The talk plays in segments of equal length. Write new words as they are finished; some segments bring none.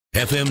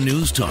FM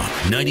News Talk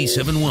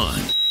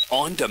 97.1.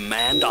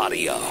 On-demand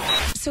audio.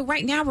 So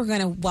right now we're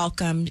going to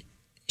welcome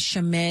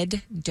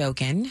Shamid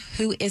Dogan,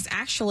 who is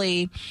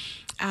actually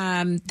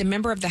the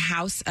member of the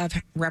House of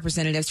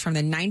Representatives from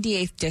the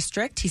 98th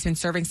District. He's been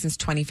serving since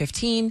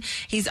 2015.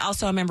 He's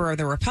also a member of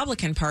the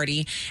Republican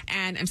Party,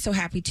 and I'm so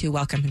happy to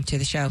welcome him to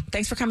the show.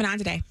 Thanks for coming on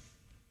today.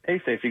 Hey,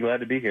 Stacy,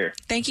 glad to be here.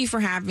 Thank you for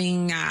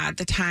having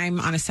the time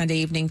on a Sunday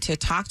evening to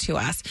talk to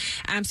us.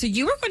 So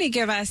you were going to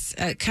give us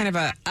kind of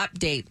an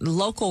update,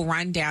 local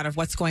rundown of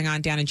what's going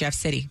on down in Jeff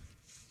City.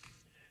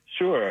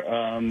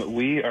 Sure.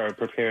 We are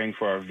preparing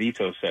for our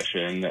veto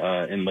session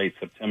in late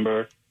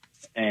September,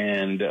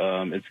 and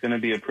it's going to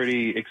be a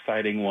pretty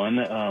exciting one.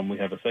 We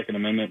have a Second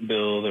Amendment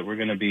bill that we're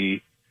going to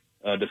be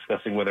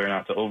discussing whether or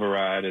not to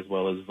override, as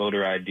well as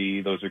voter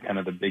ID. Those are kind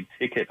of the big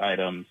ticket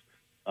items.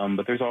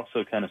 But there's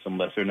also kind of some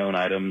lesser-known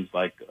items,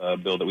 like a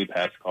bill that we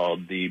passed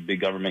called the Big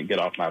Government Get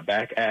Off My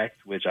Back Act,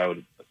 which I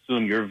would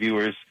assume your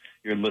viewers,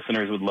 your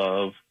listeners would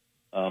love,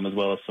 as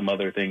well as some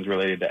other things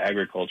related to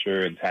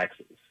agriculture and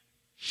taxes.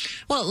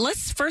 Well,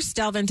 let's first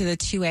delve into the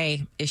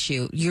 2A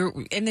issue. You're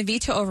in the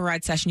veto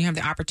override session. You have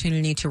the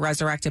opportunity to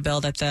resurrect a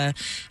bill that the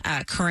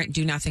current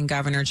do-nothing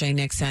governor, Jay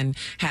Nixon,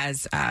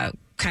 has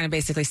kind of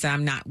basically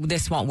said,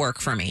 this won't work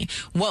for me.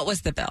 What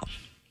was the bill?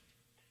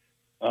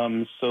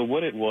 So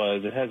what it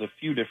was, it has a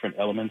few different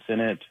elements in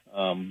it.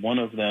 One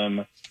of them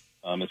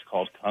is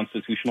called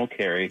constitutional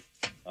carry,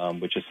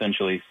 which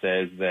essentially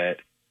says that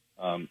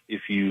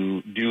if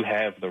you do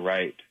have the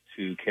right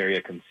to carry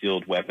a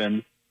concealed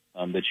weapon,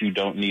 that you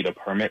don't need a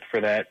permit for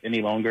that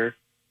any longer.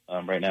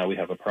 Right now we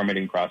have a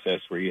permitting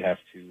process where you have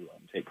to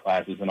take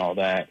classes and all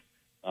that,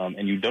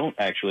 and you don't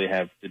actually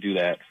have to do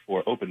that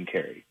for open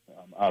carry,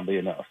 oddly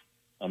enough.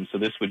 So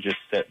this would just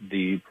set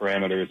the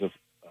parameters of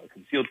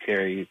concealed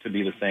carry to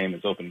be the same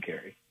as open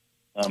carry.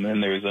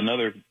 And there's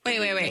another...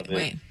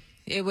 Wait.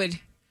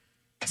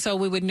 So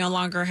we would no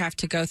longer have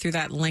to go through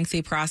that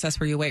lengthy process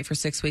where you wait for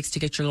 6 weeks to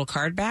get your little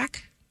card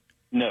back?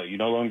 No, you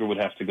no longer would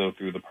have to go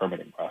through the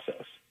permitting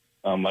process.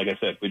 Like I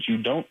said, but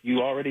you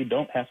already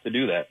don't have to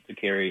do that to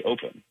carry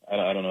open.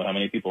 I don't know how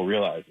many people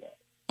realize that.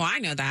 Well, I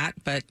know that,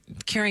 but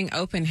carrying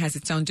open has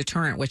its own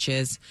deterrent, which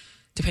is,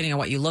 depending on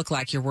what you look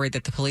like, you're worried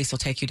that the police will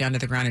take you down to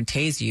the ground and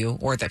tase you,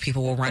 or that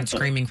people will run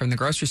screaming from the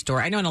grocery store.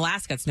 I know in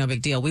Alaska, it's no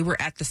big deal. We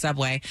were at the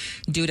subway.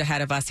 Dude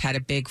ahead of us had a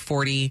big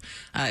 40,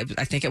 I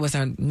think it was a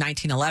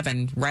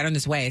 1911, right on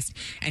his waist,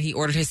 and he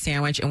ordered his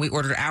sandwich, and we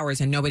ordered ours,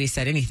 and nobody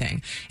said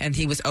anything. And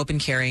he was open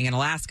carrying in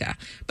Alaska.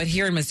 But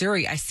here in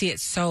Missouri, I see it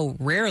so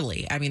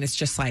rarely. I mean, it's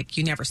just like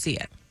you never see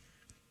it.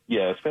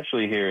 Yeah,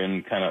 especially here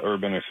in kind of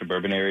urban or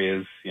suburban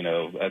areas. You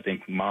know, I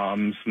think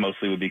moms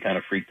mostly would be kind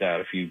of freaked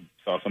out if you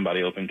saw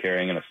somebody open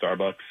carrying in a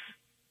Starbucks.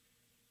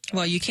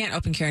 Well, you can't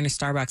open carry in a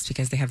Starbucks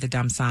because they have the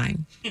dumb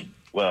sign.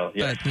 Well,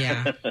 yeah. But,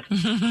 yeah.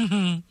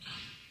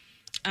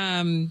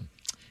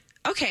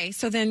 Okay,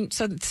 so it's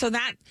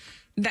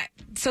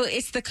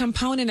the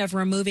component of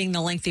removing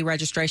the lengthy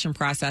registration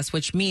process,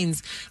 which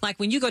means, like,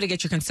 when you go to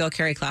get your concealed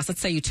carry class,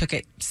 let's say you took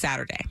it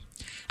Saturday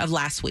of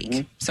last week.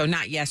 Mm-hmm. So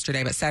not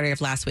yesterday, but Saturday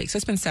of last week. So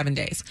it's been 7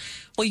 days.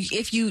 Well,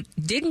 if you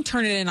didn't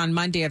turn it in on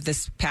Monday of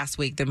this past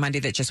week, the Monday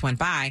that just went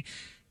by,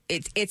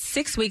 it's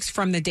 6 weeks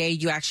from the day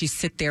you actually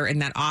sit there in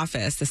that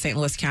office, the St.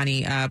 Louis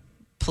County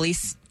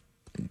Police.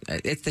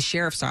 It's the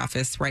sheriff's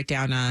office right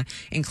down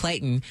in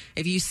Clayton.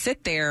 If you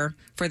sit there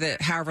for the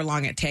however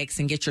long it takes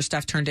and get your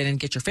stuff turned in and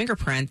get your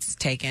fingerprints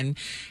taken,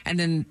 and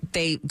then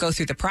they go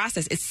through the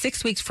process, it's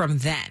 6 weeks from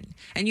then.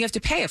 And you have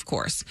to pay, of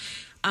course.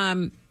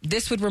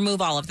 This would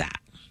remove all of that.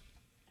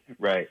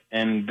 Right.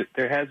 And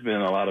there has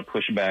been a lot of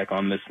pushback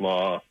on this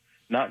law,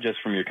 not just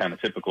from your kind of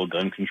typical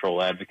gun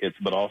control advocates,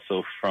 but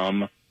also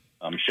from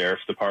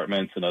sheriff's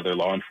departments and other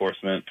law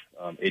enforcement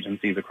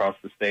agencies across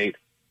the state.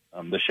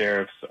 The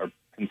sheriffs are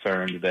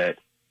concerned that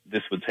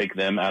this would take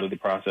them out of the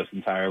process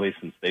entirely,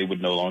 since they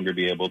would no longer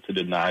be able to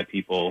deny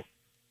people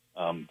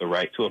the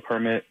right to a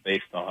permit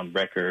based on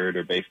record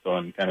or based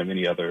on kind of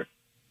any other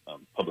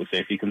public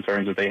safety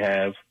concerns that they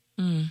have.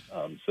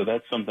 So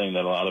that's something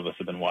that a lot of us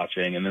have been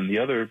watching. And then the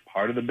other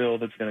part of the bill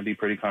that's going to be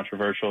pretty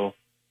controversial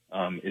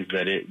is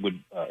that it would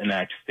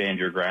enact stand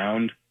your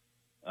ground,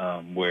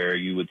 where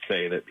you would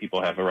say that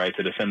people have a right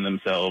to defend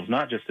themselves,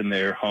 not just in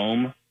their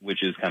home,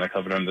 which is kind of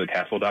covered under the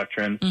Castle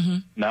Doctrine,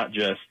 not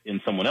just in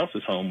someone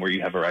else's home where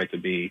you have a right to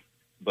be,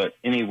 but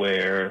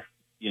anywhere,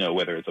 you know,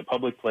 whether it's a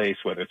public place,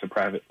 whether it's a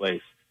private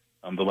place.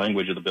 The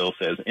language of the bill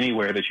says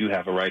anywhere that you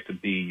have a right to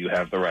be, you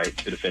have the right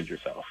to defend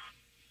yourself.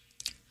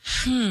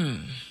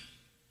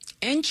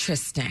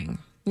 Interesting.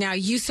 Now,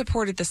 you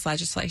supported this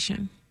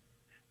legislation.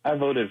 I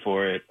voted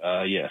for it,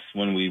 yes,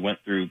 when we went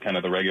through kind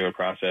of the regular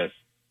process.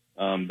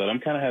 But I'm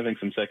kind of having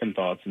some second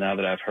thoughts now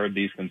that I've heard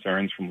these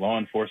concerns from law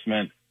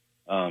enforcement.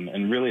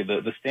 And really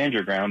the stand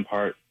your ground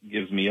part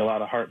gives me a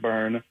lot of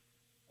heartburn,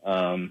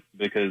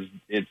 because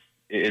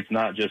it's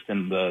not just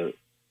in the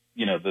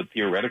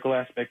theoretical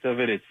aspect of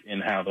it. It's in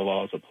how the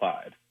law is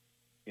applied.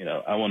 You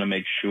know, I want to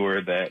make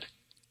sure that,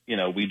 you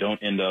know, we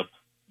don't end up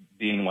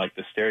being like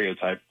the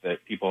stereotype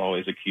that people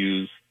always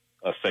accuse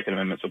Second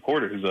Amendment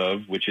supporters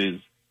of, which is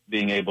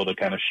being able to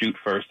kind of shoot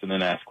first and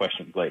then ask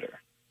questions later.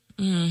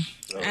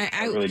 So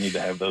I really need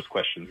to have those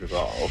questions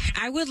resolved.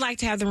 I would like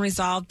to have them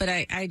resolved, but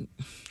I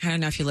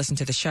don't know if you listened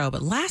to the show,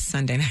 but last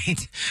Sunday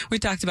night we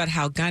talked about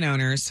how gun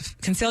owners,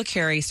 concealed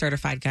carry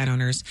certified gun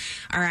owners,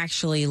 are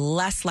actually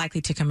less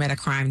likely to commit a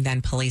crime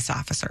than police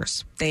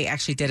officers. They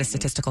actually did a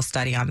statistical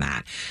study on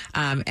that,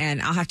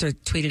 and I'll have to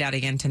tweet it out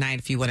again tonight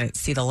if you want to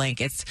see the link.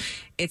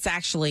 It's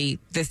actually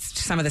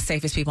some of the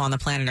safest people on the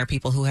planet are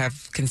people who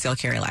have concealed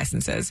carry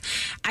licenses.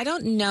 I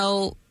don't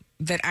know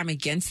that I'm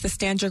against the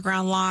stand your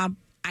ground law.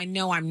 I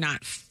know I'm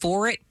not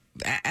for it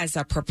as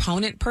a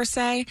proponent per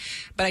se,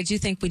 but I do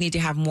think we need to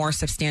have more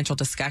substantial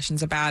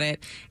discussions about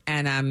it.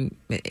 And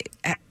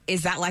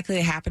is that likely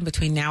to happen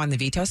between now and the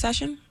veto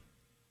session?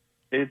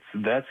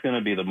 That's going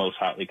to be the most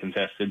hotly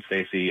contested,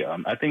 Stacey.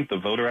 I think the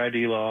voter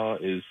ID law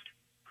is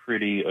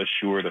pretty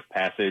assured of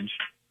passage.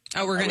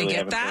 Oh, we're going to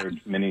get that? I haven't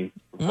heard many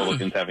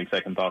Republicans having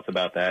second thoughts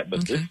about that.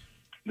 But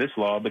this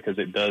law, because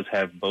it does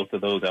have both of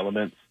those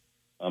elements,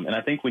 and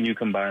I think when you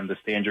combine the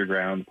stand your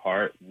ground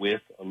part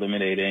with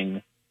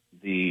eliminating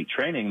the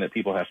training that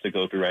people have to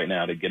go through right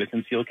now to get a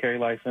concealed carry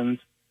license,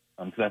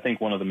 because I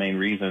think one of the main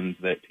reasons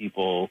that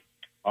people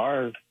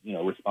are,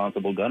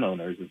 responsible gun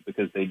owners is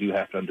because they do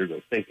have to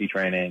undergo safety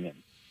training and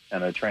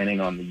kind of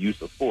training on the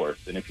use of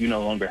force. And if you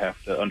no longer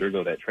have to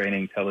undergo that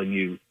training telling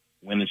you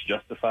when it's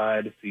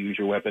justified to use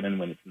your weapon and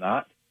when it's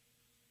not,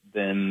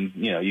 then,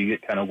 you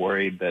get kind of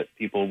worried that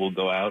people will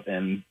go out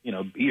and,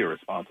 be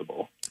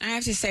irresponsible. I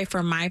have to say,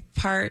 for my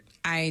part,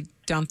 I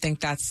don't think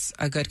that's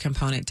a good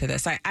component to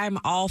this. I'm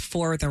all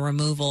for the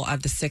removal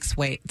of the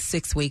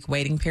 6-week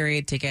waiting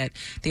period to get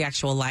the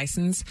actual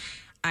license.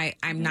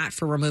 I'm not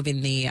for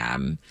removing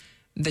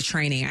the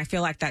training. I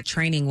feel like that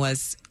training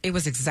was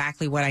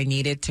exactly what I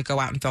needed to go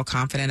out and feel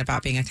confident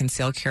about being a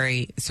concealed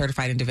carry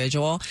certified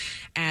individual.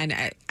 And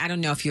I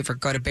don't know if you ever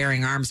go to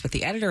Bearing Arms, but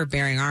the editor of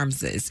Bearing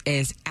Arms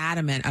is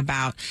adamant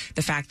about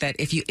the fact that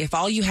if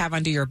all you have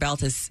under your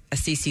belt is a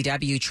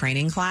CCW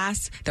training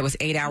class that was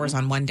 8 hours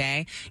on one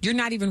day, you're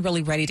not even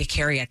really ready to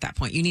carry at that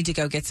point. You need to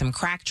go get some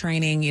crack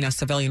training,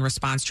 civilian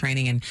response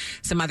training and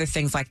some other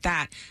things like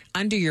that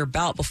under your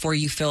belt before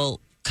you feel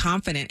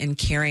confident in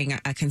carrying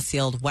a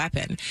concealed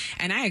weapon.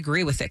 And I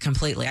agree with it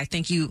completely. I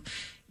think you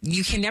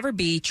can never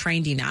be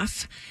trained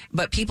enough,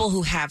 but people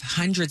who have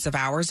hundreds of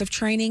hours of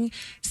training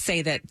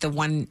say that the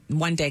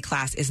one day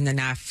class isn't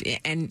enough.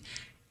 And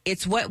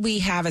it's what we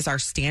have as our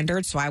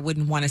standard, so I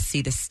wouldn't want to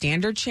see the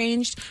standard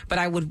changed, but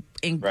I would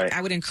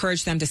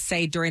encourage them to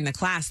say during the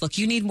class, look,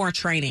 you need more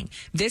training.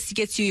 This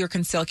gets you your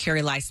concealed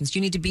carry license.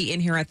 You need to be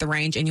in here at the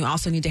range, and you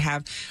also need to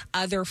have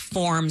other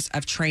forms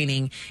of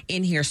training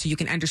in here so you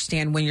can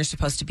understand when you're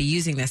supposed to be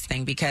using this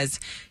thing, because,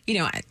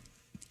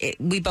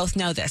 we both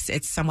know this.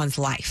 It's someone's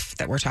life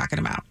that we're talking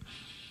about.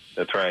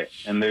 That's right.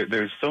 And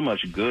there's so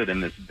much good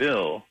in this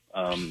bill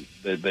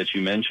that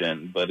you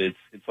mentioned, but it's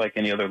like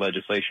any other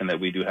legislation that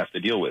we do have to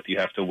deal with. You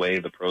have to weigh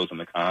the pros and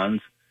the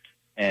cons,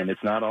 and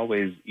it's not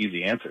always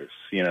easy answers,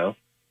 Yeah,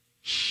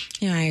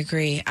 I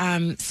agree.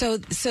 So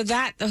that's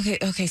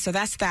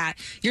that.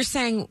 You're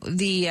saying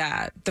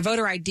the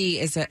voter ID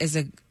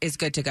is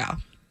good to go.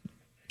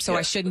 So yes,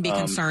 I shouldn't be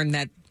concerned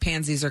that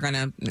pansies are going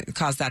to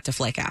cause that to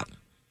flake out.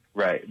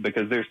 Right,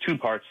 because there's two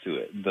parts to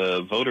it.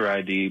 The voter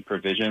ID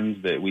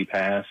provisions that we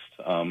passed,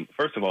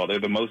 first of all, they're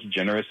the most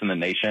generous in the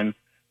nation.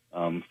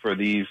 For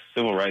these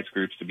civil rights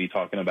groups to be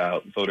talking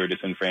about voter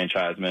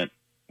disenfranchisement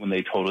when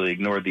they totally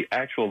ignored the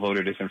actual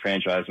voter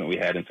disenfranchisement we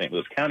had in St.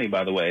 Louis County,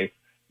 by the way.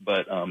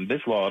 But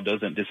this law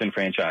doesn't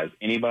disenfranchise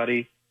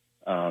anybody,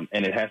 and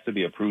it has to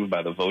be approved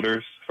by the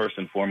voters, first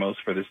and foremost,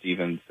 for this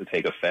even to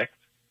take effect.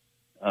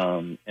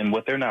 And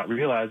what they're not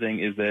realizing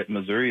is that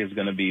Missouri is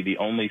going to be the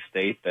only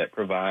state that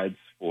provides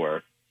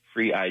for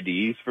free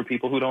IDs for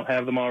people who don't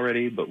have them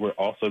already, but we're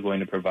also going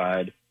to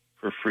provide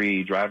for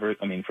free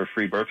for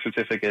free birth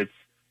certificates,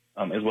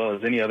 as well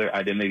as any other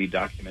identity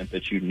document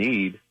that you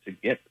need to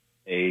get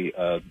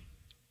a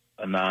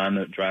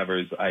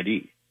non-driver's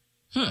ID,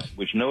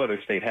 which no other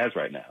state has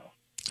right now.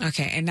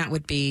 Okay, and that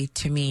would be,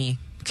 to me,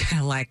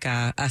 kind of like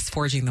us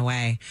forging the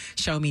way.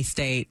 Show me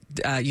state,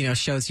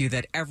 shows you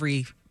that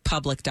every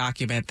public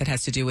document that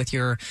has to do with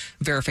your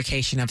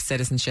verification of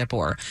citizenship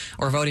or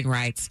voting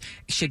rights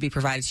should be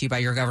provided to you by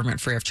your government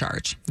free of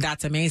charge.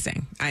 That's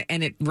amazing.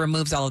 And it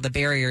removes all of the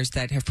barriers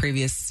that have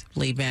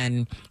previously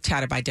been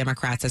touted by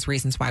Democrats as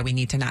reasons why we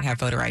need to not have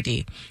voter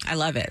ID. I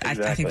love it.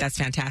 Exactly. I think that's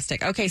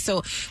fantastic. Okay,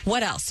 so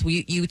what else?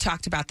 You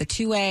talked about the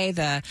 2A,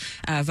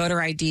 the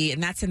voter ID,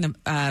 and that's in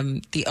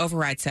the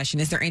override session.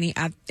 Is there any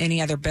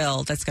other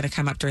bill that's going to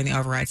come up during the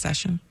override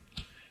session?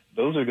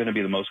 Those are going to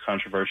be the most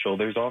controversial.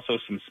 There's also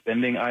some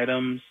spending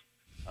items.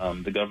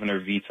 The governor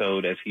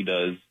vetoed, as he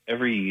does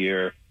every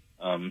year,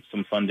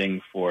 some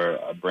funding for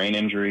brain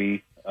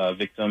injury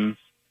victims,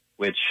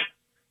 which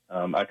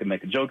I could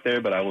make a joke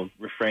there, but I will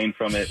refrain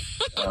from it.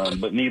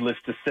 But needless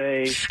to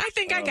say, I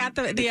think I got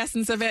the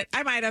essence of it.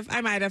 I might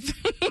have.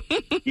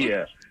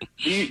 Yeah.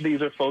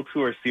 These are folks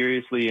who are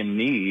seriously in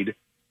need,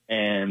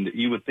 and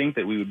you would think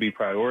that we would be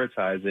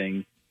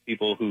prioritizing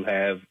people who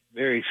have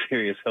very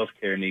serious health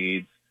care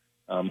needs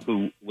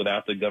who,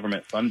 without the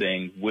government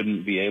funding,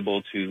 wouldn't be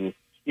able to,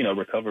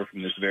 recover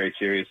from this very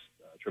serious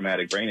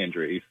traumatic brain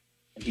injuries.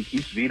 And he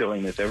keeps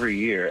vetoing this every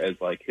year as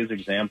like his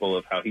example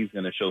of how he's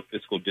going to show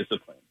fiscal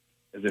discipline,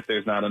 as if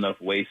there's not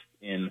enough waste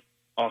in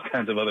all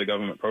kinds of other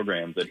government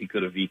programs that he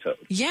could have vetoed.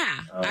 Yeah,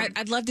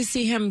 I'd love to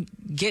see him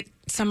get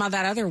some of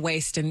that other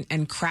waste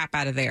and crap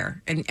out of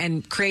there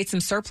and create some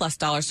surplus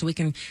dollars so we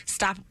can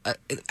stop.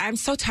 I'm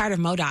so tired of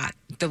MoDOT,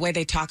 the way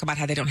they talk about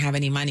how they don't have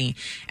any money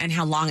and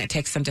how long it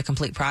takes them to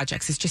complete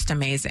projects. It's just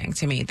amazing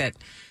to me that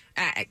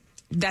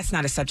that's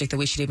not a subject that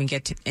we should even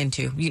get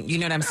into. You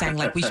know what I'm saying?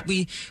 Like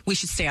we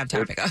should stay on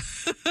topic.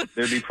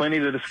 There'd be plenty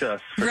to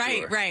discuss. Right,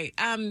 sure. Right.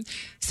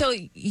 So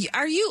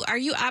are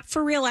you up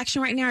for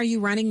re-election right now? Are you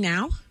running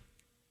now?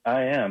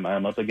 I am.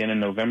 I'm up again in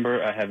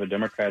November. I have a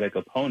Democratic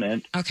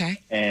opponent. Okay.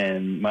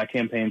 And my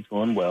campaign's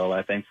going well.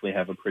 I thankfully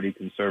have a pretty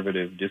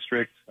conservative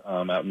district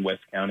out in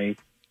West County.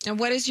 And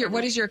what is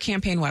your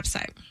campaign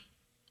website?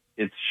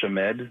 It's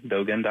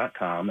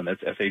ShamedDogan.com, and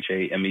that's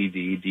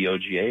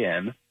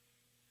ShamedDogan.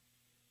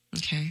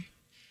 Okay.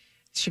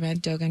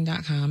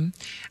 ShamedDogan.com.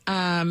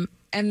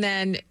 And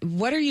then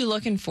what are you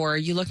looking for? Are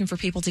you looking for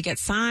people to get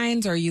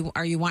signs? Or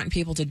are you wanting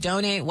people to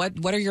donate?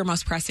 What are your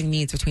most pressing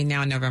needs between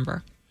now and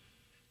November?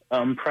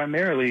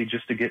 Primarily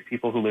just to get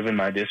people who live in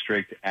my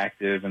district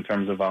active in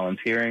terms of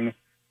volunteering,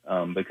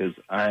 because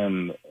I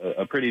am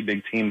a pretty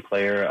big team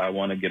player. I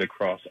want to get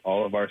across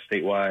all of our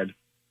statewide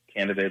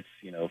candidates,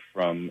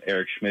 from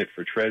Eric Schmidt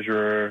for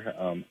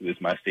treasurer, who is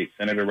my state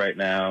senator right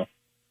now.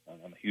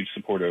 I'm a huge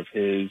supporter of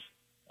his.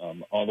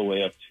 All the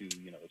way up to,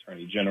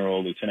 attorney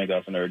general, lieutenant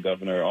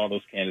governor, all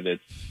those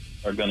candidates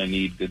are going to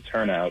need good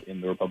turnout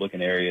in the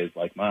Republican areas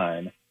like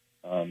mine.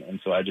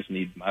 And so I just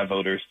need my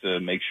voters to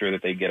make sure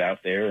that they get out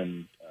there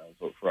and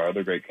vote for our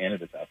other great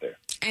candidates out there.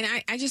 And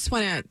I just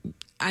want to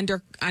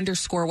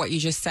underscore what you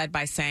just said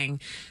by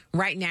saying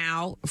right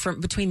now, from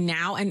between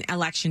now and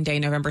Election Day,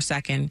 November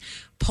 2nd,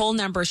 poll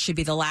numbers should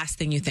be the last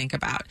thing you think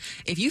about.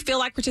 If you feel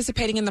like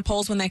participating in the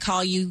polls when they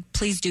call you,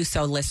 please do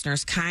so,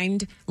 listeners.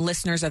 Kind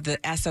listeners of the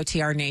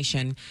SOTR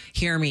Nation,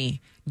 hear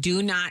me.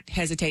 Do not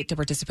hesitate to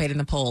participate in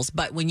the polls.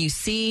 But when you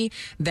see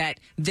that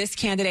this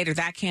candidate or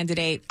that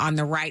candidate on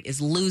the right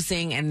is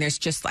losing and there's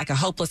just like a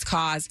hopeless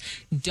cause,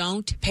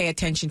 don't pay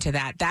attention to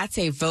that. That's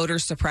a voter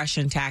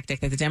suppression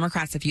tactic that the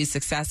Democrats have used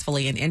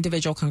successfully in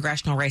individual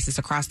congressional races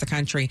across the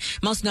country,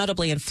 most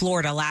notably in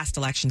Florida last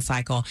election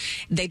cycle.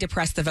 They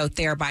depressed the vote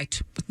there by,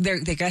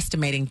 they're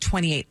estimating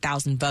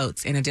 28,000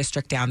 votes in a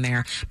district down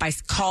there by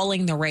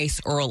calling the race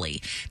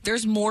early.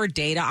 There's more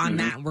data on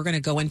that. We're going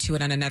to go into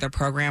it on another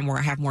program where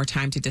I have more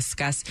time to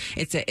discuss.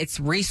 It's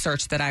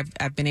research that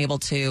I've been able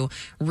to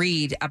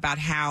read about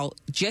how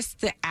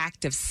just the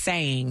act of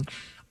saying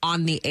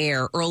on the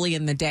air early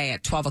in the day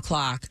at 12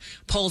 o'clock,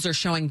 polls are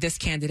showing this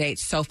candidate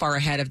so far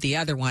ahead of the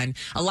other one.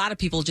 A lot of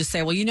people just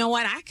say, well, you know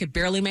what? I could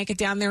barely make it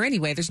down there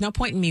anyway. There's no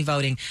point in me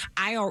voting.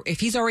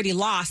 If he's already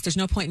lost, there's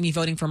no point in me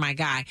voting for my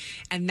guy.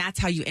 And that's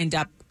how you end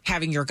up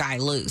having your guy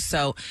lose.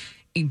 So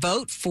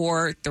vote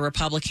for the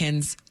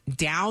Republicans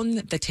down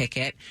the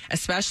ticket,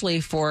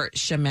 especially for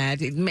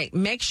Shamed.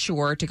 Make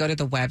sure to go to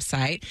the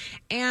website.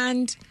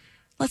 And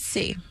let's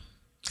see.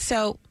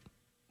 So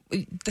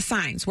the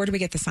signs, where do we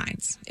get the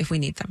signs if we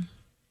need them?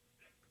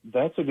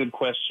 That's a good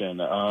question.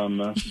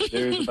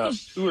 There's about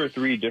 2 or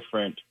 3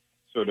 different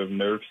sort of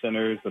nerve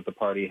centers that the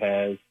party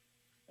has.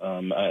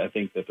 I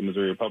think that the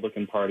Missouri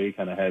Republican Party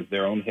kind of has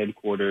their own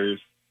headquarters.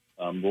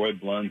 Roy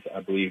Blunt,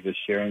 I believe, is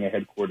sharing a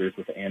headquarters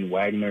with Ann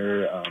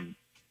Wagner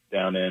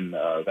down in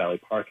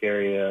Valley Park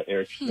area.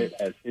 Eric Schmidt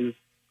has his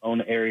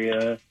own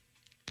area.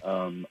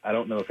 I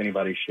don't know if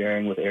anybody's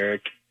sharing with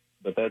Eric,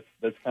 but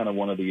that's kind of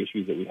one of the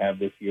issues that we have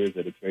this year is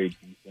that it's very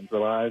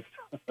decentralized,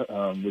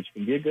 which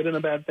can be a good and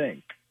a bad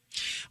thing.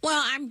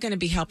 Well, I'm going to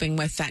be helping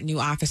with that new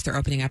office they're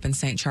opening up in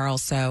St.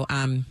 Charles, so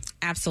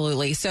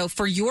absolutely. So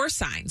for your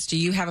signs, do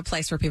you have a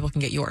place where people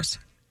can get yours?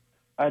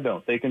 I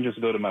don't. They can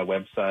just go to my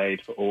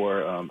website,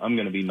 or I'm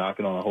going to be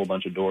knocking on a whole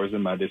bunch of doors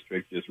in my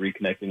district, just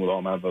reconnecting with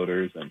all my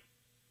voters and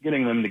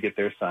getting them to get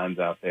their signs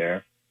out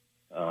there.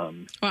 Well,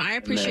 I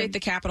appreciate the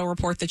Capitol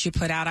report that you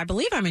put out. I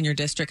believe I'm in your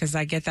district because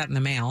I get that in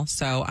the mail.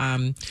 So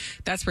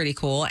that's pretty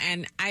cool.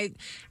 And I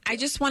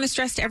just want to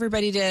stress to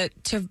everybody to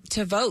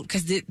vote,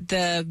 because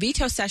the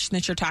veto session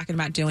that you're talking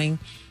about doing,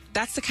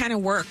 that's the kind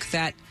of work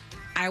that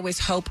I always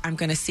hope I'm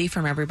going to see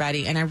from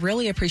everybody. And I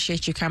really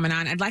appreciate you coming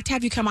on. I'd like to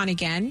have you come on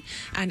again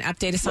and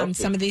update us on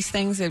some of these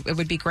things. It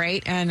would be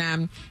great.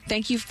 And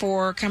thank you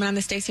for coming on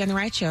the Stacy on the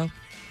Right show.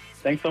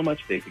 Thanks so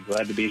much, Stacy.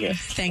 Glad to be here.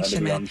 Thanks,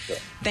 Shamed.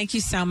 Thank you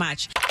so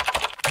much.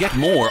 Get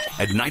more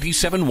at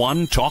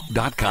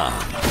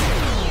 971talk.com.